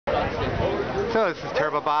So this is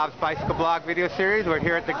Turbo Bob's Bicycle Blog video series. We're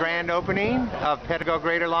here at the grand opening of Pedego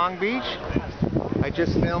Greater Long Beach. I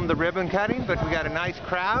just filmed the ribbon cutting, but we got a nice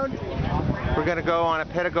crowd. We're going to go on a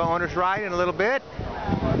Pedego owner's ride in a little bit.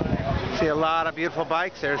 See a lot of beautiful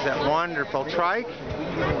bikes. There's that wonderful trike.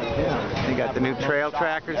 You got the new trail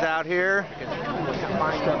trackers out here.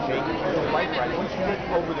 Once you get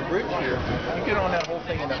over the bridge here, you get on that whole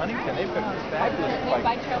thing into Huntington. They've got this fabulous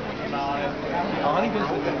bike. Huntington's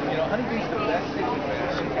the best city in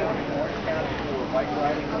Orange County for bike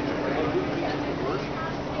riding.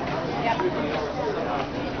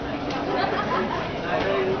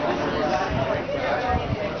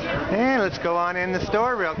 And let's go on in the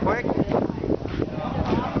store real quick.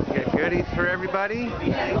 Get goodies for everybody. Which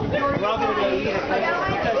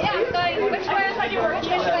one are you working?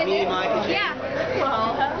 Yeah.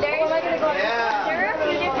 Well, there am I going to go? There are a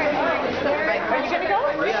few different ones. Are you going to go?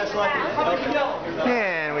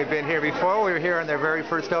 Yeah. And we've been here before. We were here on their very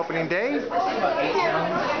first opening day.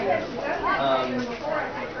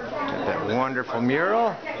 That wonderful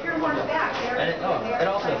mural.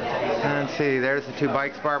 And see, there's the two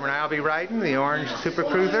bikes Barbara and I will be riding, the orange Super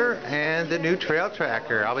Cruiser and the new trail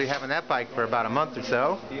tracker. I'll be having that bike for about a month or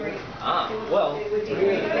so. Well.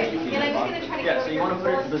 Yeah, so you want to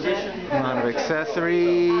put it in position. A lot of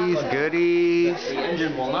accessories, goodies, The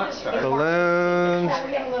engine will not start. balloons.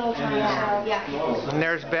 And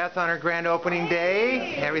there's Beth on her grand opening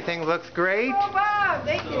day. Everything looks great. Oh, Bob,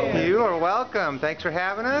 thank you. You are welcome. Thanks for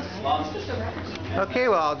having us. Okay,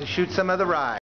 well, I'll just shoot some of the ride.